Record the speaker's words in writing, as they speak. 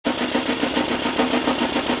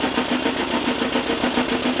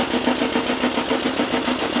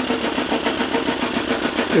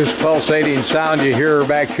This pulsating sound you hear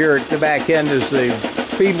back here at the back end is the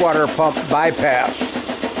feed water pump bypass.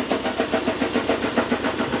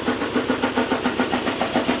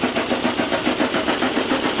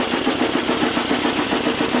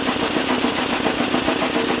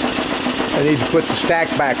 I need to put the stack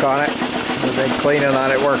back on it. I've been cleaning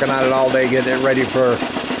on it, working on it all day, getting it ready for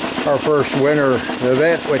our first winter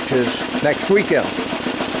event, which is next weekend.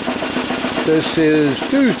 This is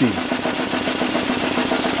Tuesday.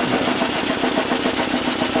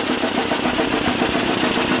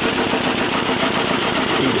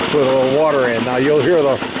 Need to put a little water in. Now you'll hear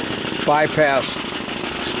the bypass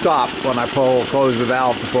stop when I close the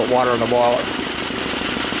valve to put water in the boiler.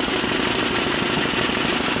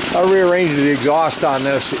 I rearranged the exhaust on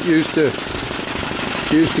this. It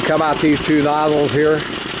used to come out these two nozzles here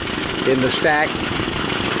in the stack.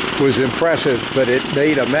 Was impressive, but it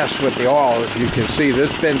made a mess with the oil. As you can see,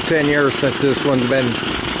 this has been 10 years since this one's been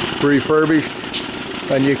refurbished,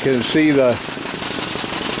 and you can see it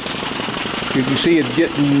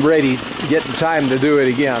getting ready, getting time to do it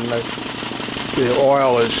again. The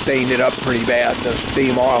oil has stained it up pretty bad, the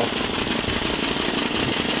steam oil.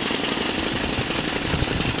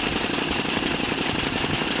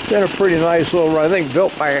 Been a pretty nice little run. I think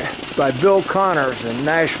built by Bill Connors in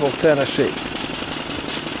Nashville, Tennessee.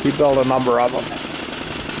 He built a number of them.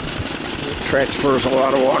 It transfers a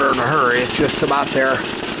lot of water in a hurry. It's just about there.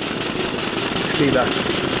 See the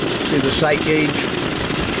sight gauge?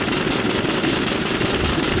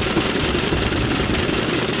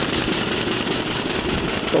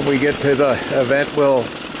 When we get to the event, we'll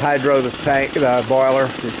hydro the tank, the boiler.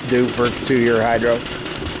 It's due for its 2-year hydro.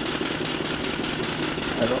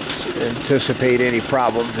 I don't anticipate any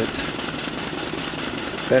problems. It's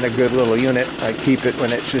been a good little unit. I keep it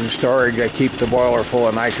when it's in storage. I keep the boiler full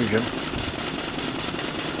of nitrogen.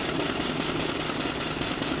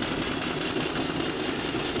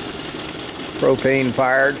 Propane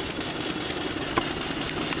fired.